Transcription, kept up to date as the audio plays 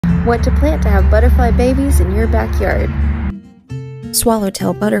What to plant to have butterfly babies in your backyard.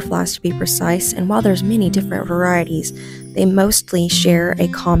 Swallowtail butterflies, to be precise, and while there's many different varieties, they mostly share a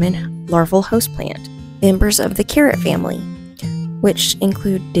common larval host plant. Members of the carrot family, which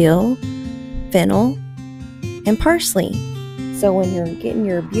include dill, fennel, and parsley. So when you're getting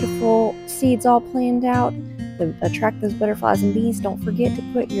your beautiful seeds all planned out to attract those butterflies and bees, don't forget to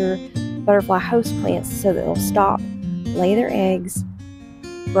put your butterfly host plants so that they'll stop, lay their eggs,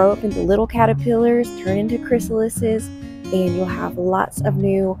 grow up into little caterpillars, turn into chrysalises, and you'll have lots of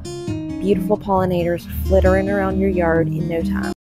new beautiful pollinators flittering around your yard in no time.